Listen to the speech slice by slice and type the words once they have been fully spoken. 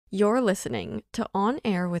You're listening to On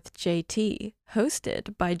Air with JT,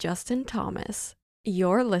 hosted by Justin Thomas.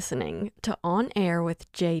 You're listening to On Air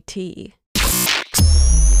with JT.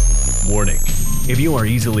 Warning. If you are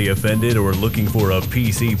easily offended or looking for a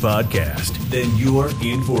PC podcast, then you're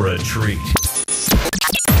in for a treat.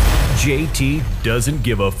 JT doesn't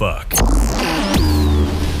give a fuck.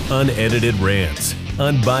 Unedited rants,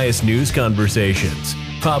 unbiased news conversations,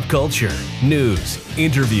 pop culture, news,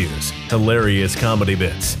 interviews, hilarious comedy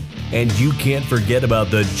bits, and you can't forget about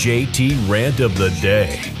the JT Rant of the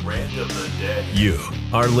Day. You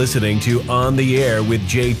are listening to On the Air with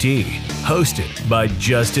JT, hosted by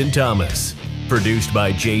Justin Thomas. Produced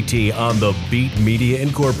by JT on The Beat Media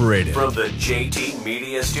Incorporated. From the JT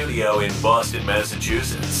Media Studio in Boston,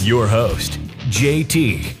 Massachusetts. Your host,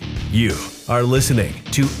 JT. You are listening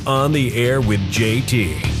to On the Air with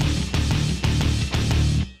JT.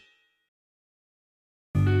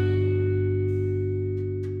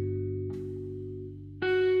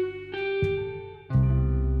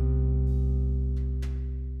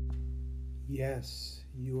 Yes,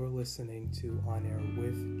 you are listening to On Air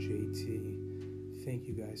with JT. Thank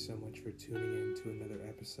you guys so much for tuning in to another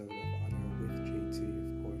episode of On Air with JT.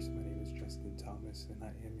 Of course, my name is Justin Thomas and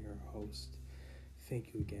I am your host.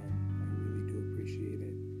 Thank you again. I really do appreciate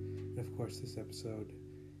it. And of course, this episode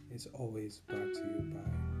is always brought to you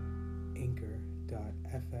by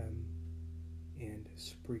Anchor.fm and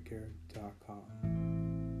Spreaker.com.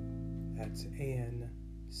 That's ANCHOR.fm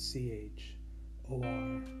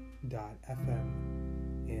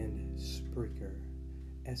and Spreaker,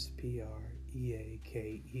 SPREAKER.com.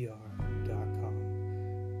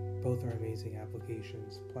 Both are amazing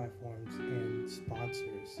applications, platforms, and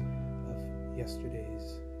sponsors of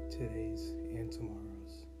yesterday's, today's, and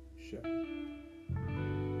tomorrow's show.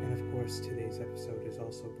 And of course, today's episode is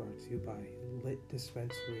also brought to you by Lit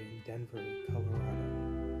Dispensary in Denver,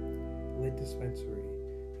 Colorado. Lit Dispensary.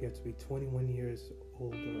 You have to be 21 years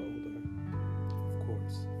old or older. Of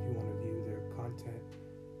course, if you want to view their content,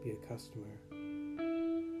 be a customer.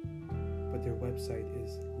 But their website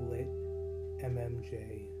is litmmj.com.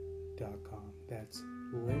 That's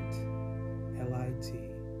lit,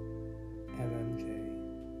 LITMMJ.com.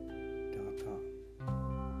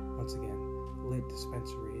 Once again, Lit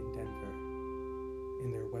Dispensary in Denver.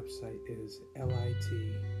 And their website is litmmj.com.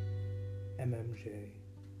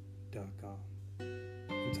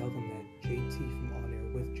 And tell them that JT from On Air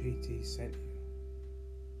with JT sent you.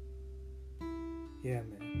 Yeah,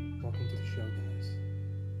 man. Welcome to the show, guys.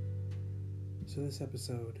 So this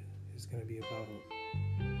episode is going to be about a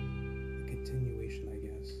continuation, I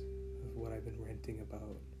guess, of what I've been ranting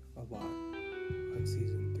about a lot on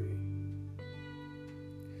Season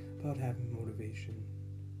 3. About having motivation,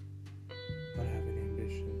 about having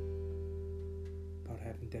ambition, about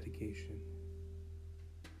having dedication,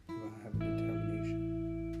 about having determination,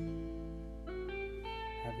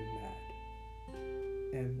 having MAD.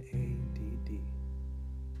 MADD.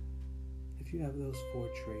 If you have those 4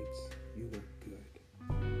 traits, you look good.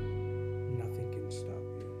 Nothing can stop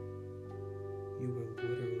you. You are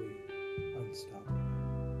literally unstoppable.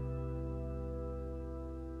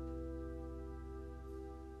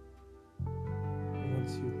 And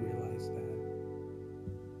once you realize that,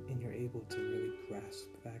 and you're able to really grasp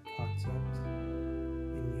that concept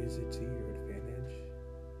and use it to your advantage,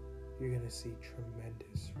 you're going to see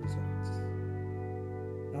tremendous results.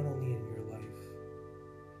 Not only in your life,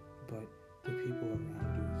 but the people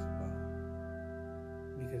around you as well.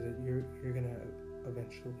 Because you're going to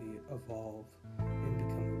eventually evolve and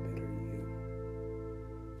become a better you.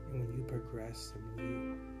 And when you progress and you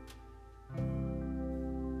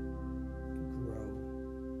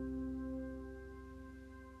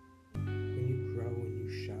grow and you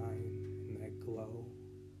shine and that glow,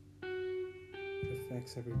 it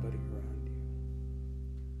affects everybody around you.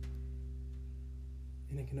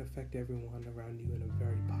 And it can affect everyone around you in a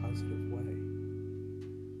very positive way.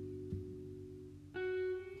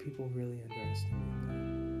 People really underestimate that.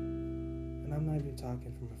 And I'm not even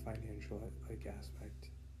talking from a financial aspect.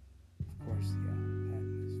 Of course, yeah, that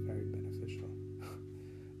is very beneficial.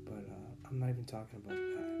 But I'm not even talking about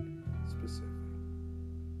that specific.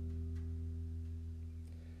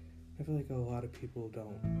 I feel like a lot of people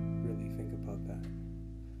don't really think about that.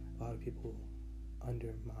 A lot of people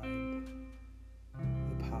undermine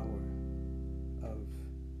the power of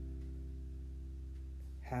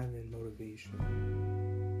having motivation,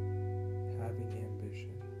 having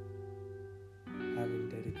ambition, having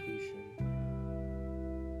dedication,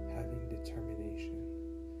 having determination.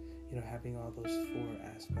 You know, having all those 4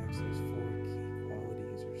 aspects, those 4 key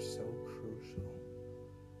qualities are so crucial.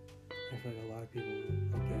 I feel like a lot of people,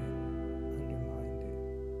 again, undermined it.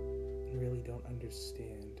 really don't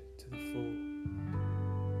understand to the full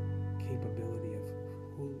capability of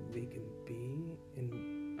who they can be and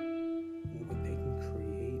what they can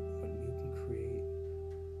create, what you can create.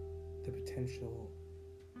 The potential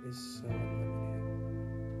is so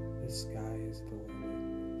unlimited. The sky is the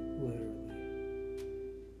limit, literally.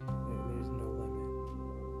 There's no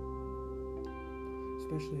limit.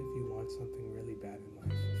 Especially if you want something really bad in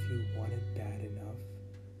life. If you want it bad enough,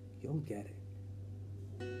 you'll get it.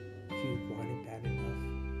 If you want it bad enough,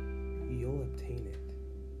 you'll obtain it.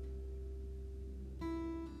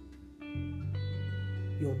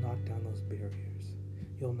 You'll knock down those barriers.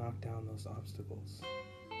 You'll knock down those obstacles.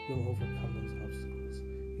 You'll overcome those obstacles.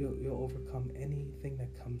 You'll overcome anything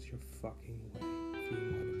that comes your fucking way if you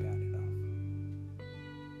want it bad enough.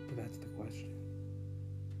 But that's the question.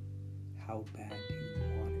 How bad do you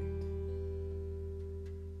want it?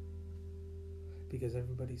 Because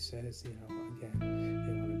everybody says, again,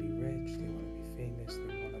 they want to be rich, they want to be famous,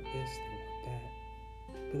 they want this, they want that.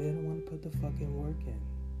 But they don't want to put the fucking work in.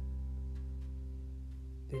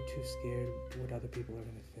 They're too scared what other people are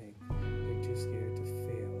going to think. They're too scared to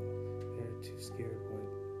fail. They're too scared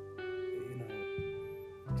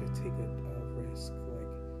to take a risk.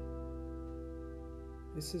 Like,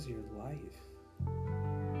 this is your life.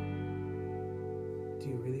 Do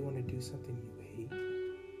you really want to do something you hate?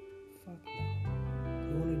 Fuck no.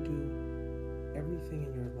 You want to do everything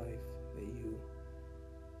in your life that you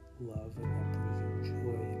love and that brings you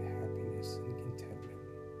joy and happiness and contentment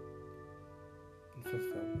and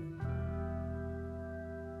fulfillment.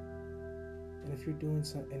 And if you're doing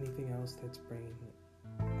anything else that's bringing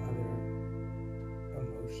other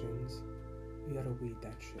emotions, you gotta weed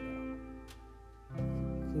that shit out,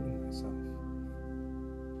 including myself.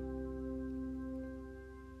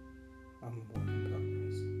 I'm a work in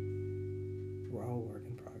progress. We're all work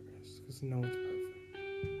in progress, because no one's perfect.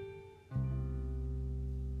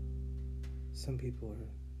 Some people are,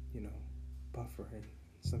 buffering.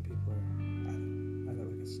 Some people are at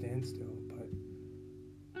like a standstill, but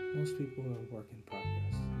most people are a work in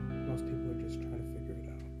progress. Most people are just trying to figure it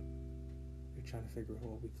out. They're trying to figure out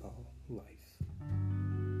what we call life,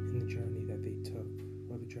 and the journey that they took,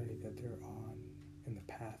 or the journey that they're on, and the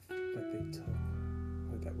path that they took,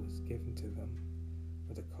 or that was given to them,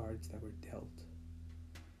 or the cards that were dealt,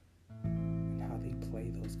 and how they play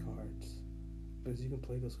those cards. Because you can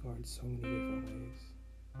play those cards so many different ways.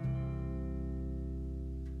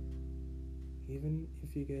 Even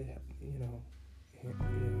if you get,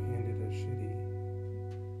 handed a shitty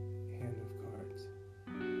hand of cards,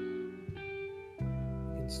 you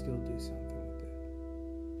can still do something with it.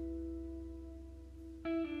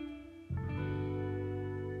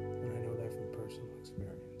 And I know that from personal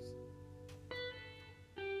experience.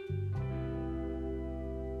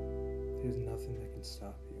 There's nothing that can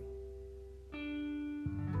stop you.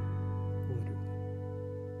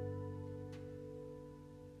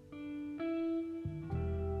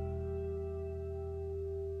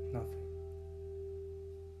 Nothing.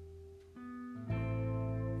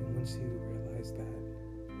 And once you realize that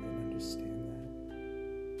and understand that,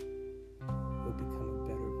 you'll become a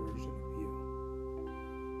better version of you.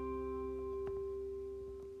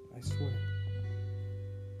 I swear.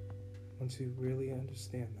 Once you really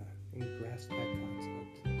understand that and grasp that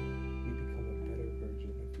concept, you become a better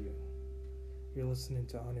version of you. You're listening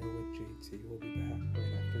to On Air with JT. We'll be back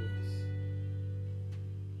right after this.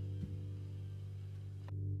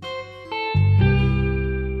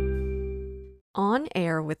 On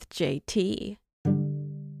Air with JT.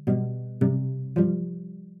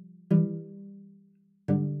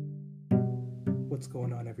 What's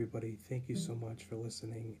going on, everybody? Thank you so much for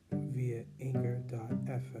listening via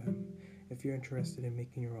Anchor.fm. If you're interested in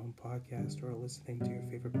making your own podcast or listening to your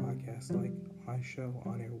favorite podcast like my show,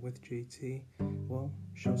 On Air with JT, well,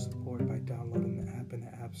 show support by downloading the app in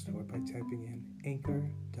the App Store by typing in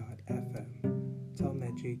Anchor.fm. Tell them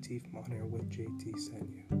that JT from On Air with JT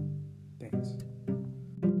sent you. Thanks.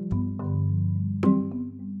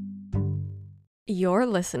 You're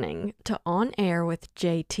listening to On Air with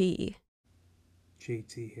JT.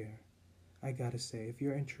 JT here. I gotta say, if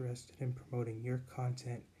you're interested in promoting your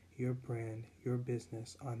content, your brand, your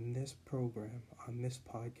business on this program, on this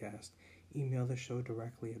podcast, email the show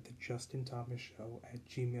directly at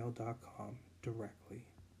thejustinthomasshow@gmail.com directly.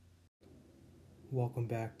 Welcome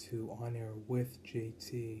back to On Air with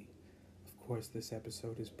JT. Of course, this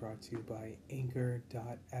episode is brought to you by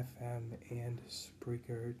Anchor.fm and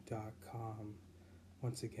Spreaker.com.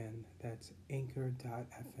 Once again, that's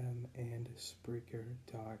Anchor.fm and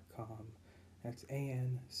Spreaker.com. That's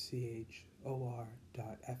ANCHOR.fm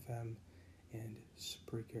and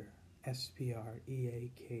Spreaker.com.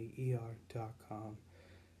 SPREAKER.com.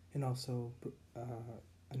 And also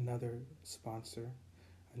another sponsor,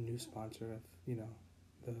 a new sponsor of, the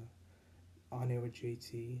On Air with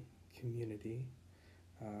JT community.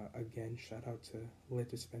 Again, shout out to Lit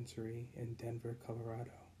Dispensary in Denver,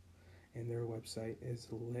 Colorado. And their website is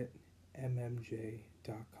litmmj.com.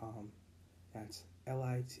 That's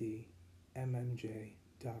litmmj.com.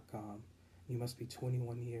 You must be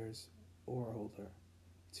 21 years or older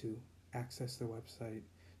to access their website,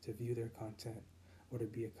 to view their content, or to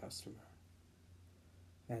be a customer.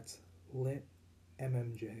 That's litmmj.com.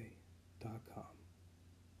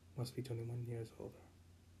 Must be 21 years older.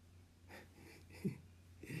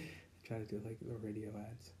 Try to do like the radio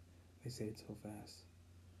ads. They say it so fast.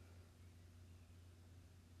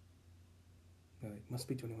 They're like, must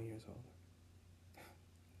be 21 years old.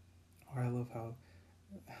 Or I love how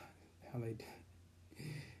they,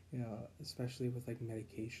 especially with like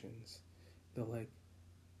medications, they'll like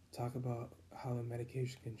talk about how the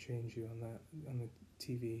medication can change you on the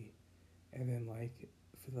TV, and then like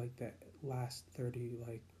for like that last 30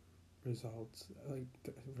 like results I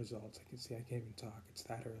can see, I can't even talk, it's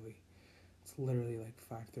that early. It's literally like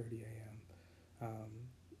 5:30 a.m.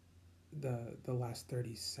 The last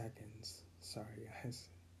 30 seconds, sorry guys,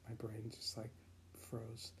 my brain just like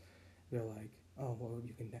froze. They're like, oh well,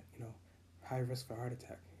 you can, high risk for heart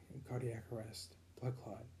attack, cardiac arrest, blood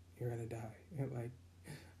clot, you're gonna die, and like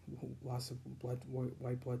loss of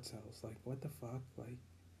white blood cells. Like, what the fuck? Like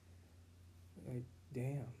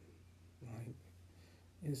damn, like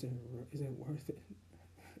is it worth it?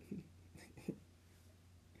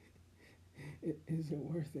 Is it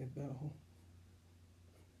worth it though?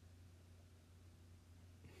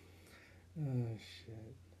 Oh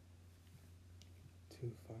shit,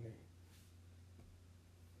 too funny.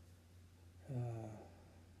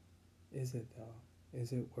 Is it though?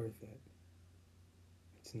 Is it worth it?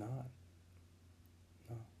 It's not.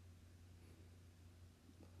 No.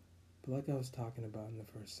 But like I was talking about in the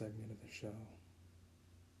first segment of the show,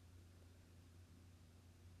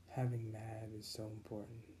 having MAD is so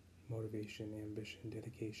important. Motivation, ambition,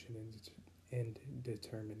 dedication, and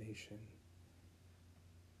determination.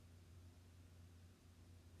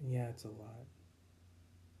 And yeah, it's a lot.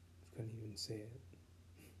 I couldn't even say it.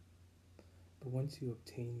 But once you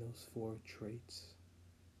obtain those 4 traits,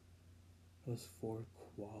 those 4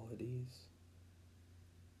 qualities,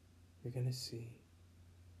 you're going to see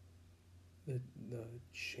the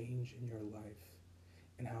change in your life,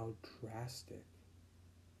 and how drastic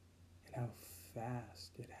and how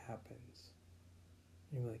fast it happens.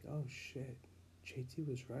 And you're like, oh shit, JT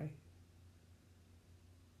was right.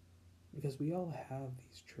 Because we all have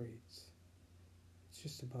these traits. It's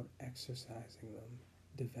just about exercising them,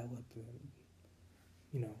 develop them,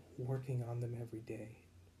 working on them every day,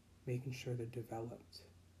 making sure they're developing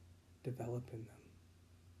them.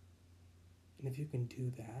 And if you can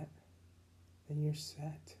do that, then you're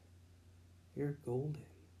set. You're golden.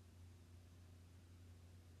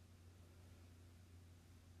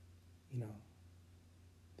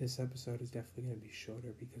 This episode is definitely going to be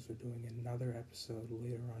shorter because we're doing another episode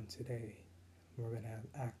later on today. We're going to have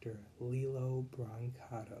actor Lilo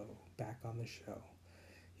Brancato back on the show.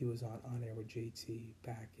 He was on Air with JT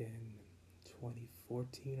back in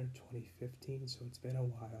 2014 or 2015, so it's been a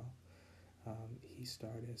while. He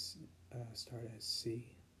starred as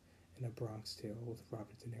C in A Bronx Tale with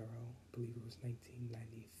Robert De Niro. I believe it was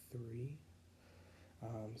 1993.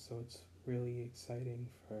 So it's really exciting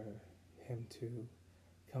for him to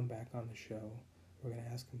come back on the show. We're going to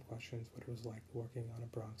ask him questions, what it was like working on A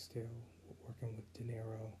Bronx Tale, working with De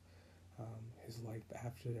Niro, his life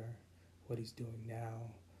after, what he's doing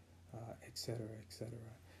now, etc., etc.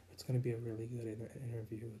 It's going to be a really good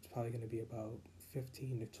interview. It's probably going to be about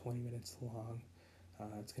 15 to 20 minutes long.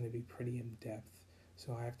 It's going to be pretty in-depth,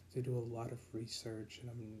 so I have to do a lot of research, and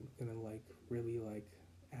I'm going to really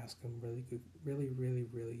ask him really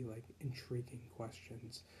intriguing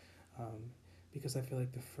questions, because I feel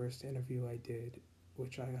like the first interview I did,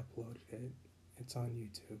 which I uploaded it, it's on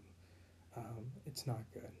YouTube, it's not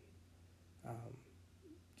good.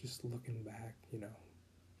 Just looking back,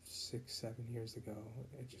 6, 7 years ago,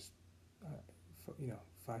 it just,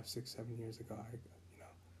 5, 6, 7 years ago,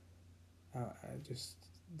 I just,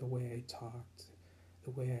 the way I talked,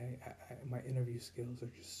 the way my interview skills are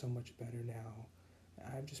just so much better now.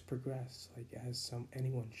 I've just progressed, as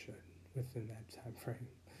anyone should within that time frame.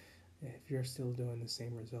 If you're still doing the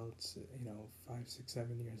same results, 5, 6,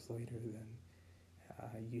 7 years later, then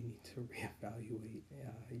you need to reevaluate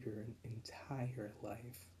your entire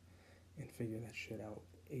life and figure that shit out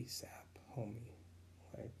ASAP, homie.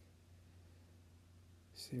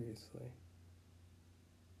 Seriously.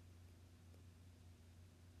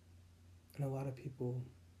 And a lot of people,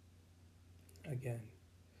 again,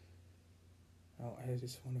 I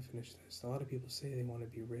just want to finish this. A lot of people say they want to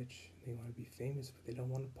be rich, they want to be famous, but they don't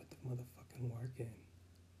want to put the motherfucking work in.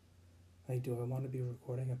 Like, do I want to be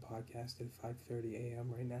recording a podcast at 5:30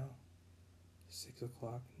 a.m. right now? 6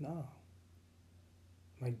 o'clock? No.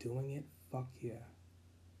 Am I doing it? Fuck yeah.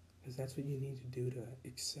 Because that's what you need to do to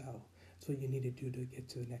excel. That's what you need to do to get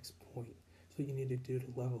to the next point. That's what you need to do to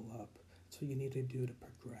level up. That's what you need to do to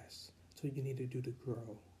progress. That's what you need to do to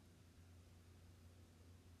grow.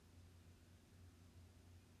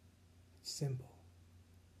 It's simple.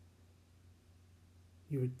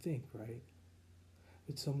 You would think, right?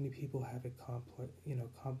 But so many people have it complex,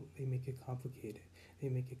 they make it complicated. They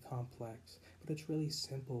make it complex. But it's really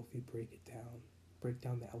simple if you break it down. Break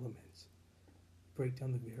down the elements. Break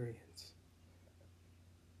down the variants.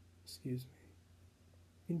 Excuse me.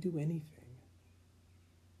 You can do anything.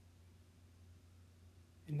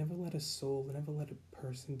 And never let a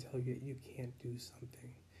person tell you that you can't do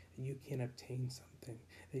something, that you can't obtain something,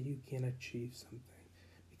 that you can't achieve something.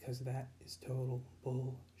 Because that is total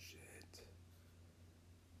bullshit.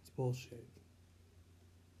 It's bullshit.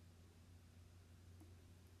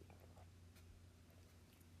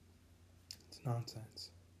 It's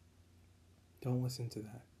nonsense. Don't listen to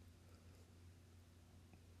that.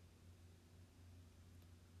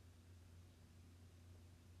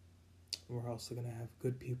 We're also going to have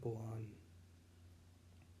good people on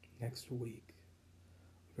next week.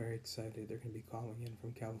 Very excited. They're going to be calling in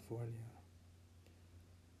from California.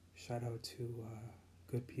 Shout out to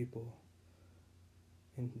good people.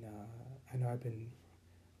 And I know I've been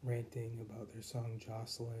ranting about their song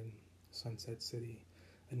Jocelyn, Sunset City.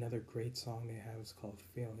 Another great song they have is called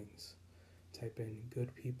Feelings. Type in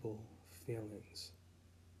Good People Feelings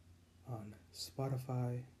on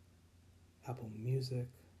Spotify, Apple Music,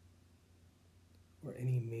 or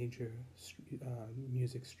any major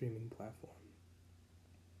music streaming platform.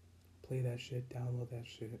 Play that shit, download that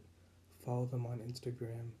shit, follow them on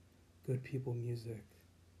Instagram, Good People Music.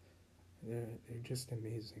 They're just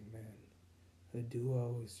amazing, man. The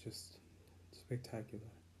duo is just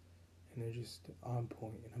spectacular, and they're just on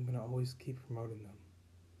point, and I'm gonna always keep promoting them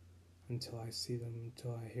until I see them,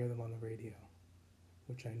 until I hear them on the radio,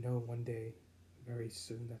 which I know one day, very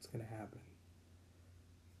soon, that's gonna happen.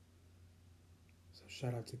 So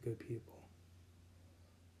shout out to good people.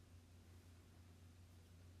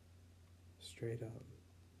 Straight up.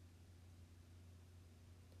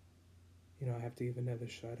 I have to give another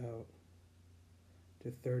shout out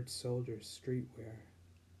to Third Soldiers Streetwear.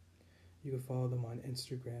 You can follow them on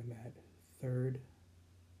Instagram at Third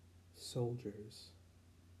Soldiers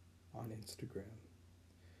on Instagram.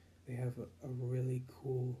 They have a really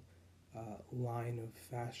cool line of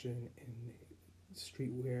fashion and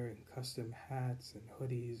streetwear and custom hats and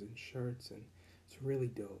hoodies and shirts, and it's really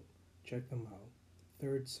dope. Check them out.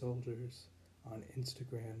 Third Soldiers on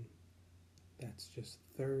Instagram. That's just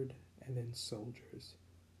Third and then Soldiers.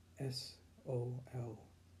 SOLDIERS.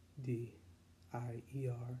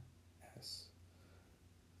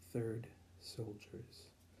 Third Soldiers.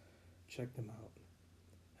 Check them out.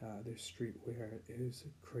 Their streetwear is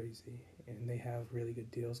crazy, and they have really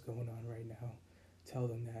good deals going on right now. Tell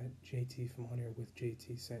them that JT from On Air with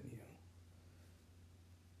JT sent you.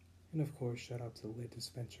 And of course, shout out to Lit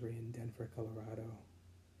Dispensary in Denver, Colorado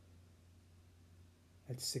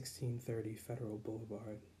at 1630 Federal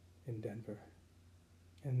Boulevard in Denver.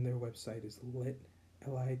 And their website is litmj.com.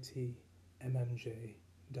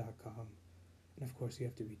 And of course, you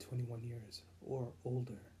have to be 21 years or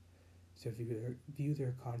older to view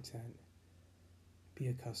their content, be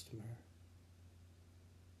a customer.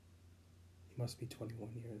 You must be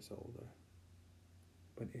 21 years older.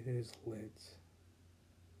 But it is lit.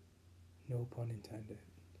 No pun intended.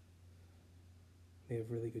 They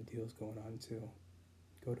have really good deals going on too.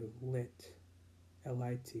 Go to litmj.com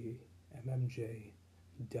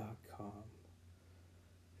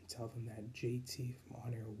and tell them that JT from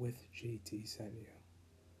On Air with JT sent you.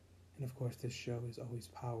 And of course, this show is always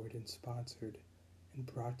powered and sponsored and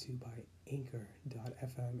brought to you by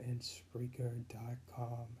Anchor.fm and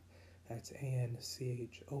Spreaker.com. That's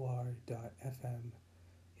ANCHOR.fm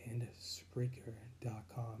and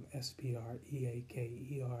Spreaker.com, SPREAKER.com.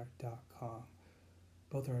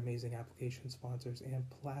 Both are amazing application sponsors and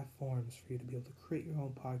platforms for you to be able to create your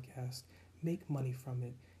own podcast, make money from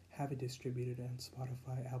it, have it distributed on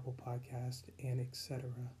Spotify, Apple Podcast, and etc.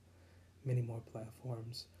 Many more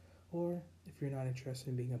platforms. Or if you're not interested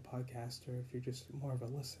in being a podcaster, if you're just more of a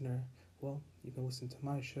listener, well, you can listen to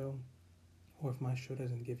my show. Or if my show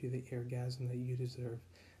doesn't give you the orgasm that you deserve,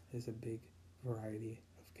 there's a big variety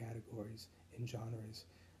of categories and genres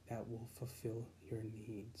that will fulfill your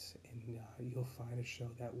needs, and you'll find a show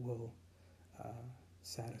that will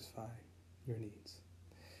satisfy your needs.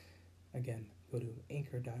 Again, go to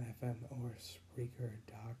anchor.fm or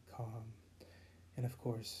Spreaker.com. And of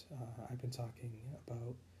course, I've been talking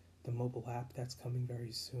about the mobile app that's coming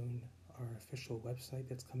very soon, our official website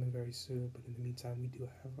that's coming very soon, but in the meantime, we do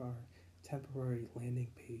have our temporary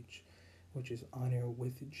landing page, which is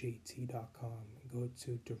onairwithjt.com. Go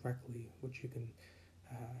to directly, which you can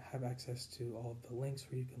have access to all of the links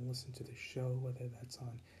where you can listen to the show, whether that's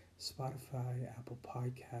on Spotify, Apple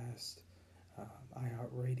Podcast,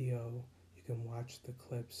 iHeartRadio. You can watch the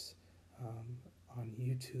clips on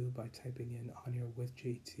YouTube by typing in On Air with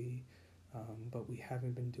JT. But we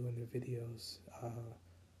haven't been doing the videos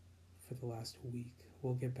for the last week.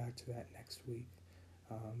 We'll get back to that next week.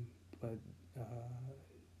 But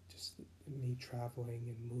just me traveling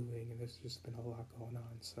and moving, and there's just been a lot going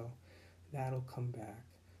on. So that'll come back.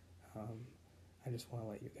 I just want to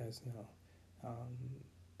let you guys know.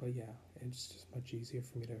 But yeah, it's just much easier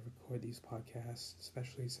for me to record these podcasts,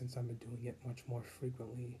 especially since I've been doing it much more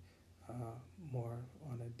frequently, more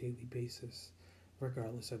on a daily basis,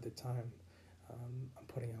 regardless of the time I'm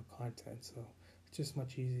putting out content. So it's just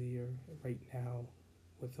much easier right now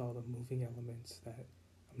with all the moving elements that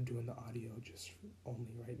I'm doing the audio just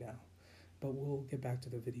only right now. But we'll get back to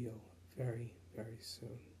the video very, very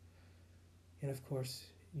soon. And of course,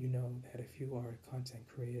 you know that if you are a content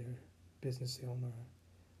creator, business owner,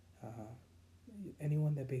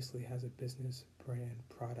 anyone that basically has a business, brand,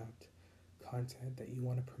 product, content that you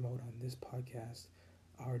want to promote on this podcast,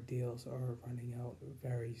 our deals are running out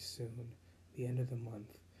very soon, the end of the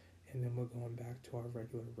month, and then we're going back to our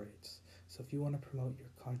regular rates. So if you want to promote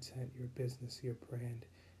your content, your business, your brand,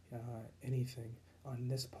 anything on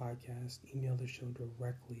this podcast, email the show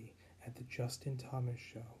directly at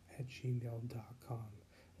thejustinthomasshow@gmail.com.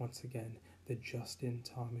 Once again,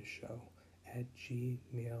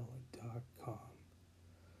 thejustinthomasshow@gmail.com.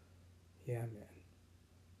 Yeah,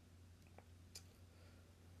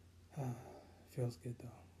 man. Feels good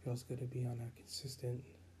though. Feels good to be on a consistent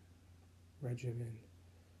regimen,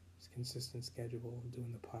 consistent schedule,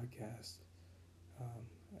 doing the podcast.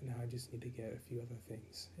 Now I just need to get a few other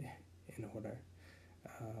things in order.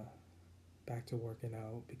 Back to working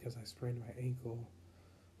out because I sprained my ankle,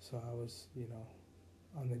 so I was,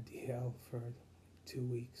 on the DL for 2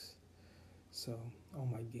 weeks. So all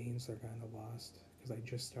my gains are kind of lost because I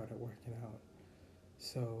just started working out.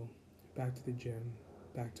 So back to the gym,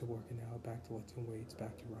 back to working out, back to lifting weights,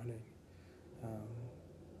 back to running,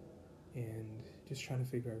 and just trying to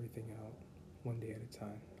figure everything out one day at a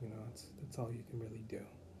time. That's all you can really do,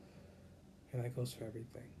 and that goes for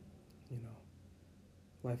everything.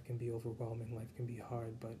 Life can be overwhelming, life can be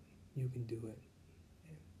hard, but you can do it.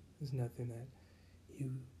 There's nothing that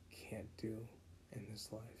you can't do in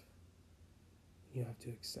this life. You have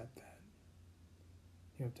to accept that.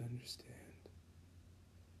 You have to understand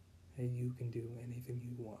that you can do anything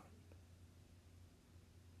you want,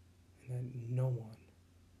 and that no one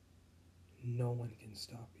can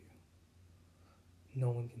stop you.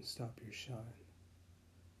 No one can stop your shine,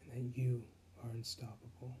 and that you are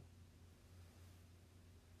unstoppable.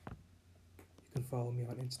 You can follow me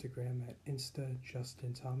on Instagram at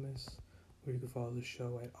InstaJustinThomas, or you can follow the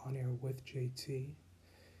show at On Air with JT.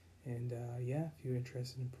 And if you're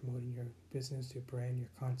interested in promoting your business, your brand, your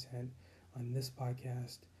content on this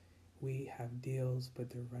podcast, we have deals, but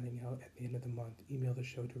they're running out at the end of the month. Email the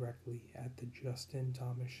show directly at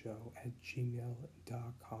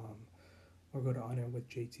thejustinthomasshow@gmail.com, or go to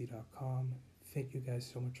onairwithjt.com. Thank you guys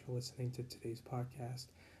so much for listening to today's podcast.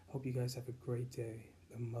 Hope you guys have a great day.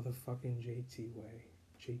 The motherfucking JT way.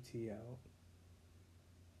 JT out.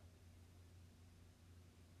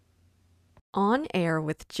 On Air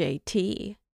with JT.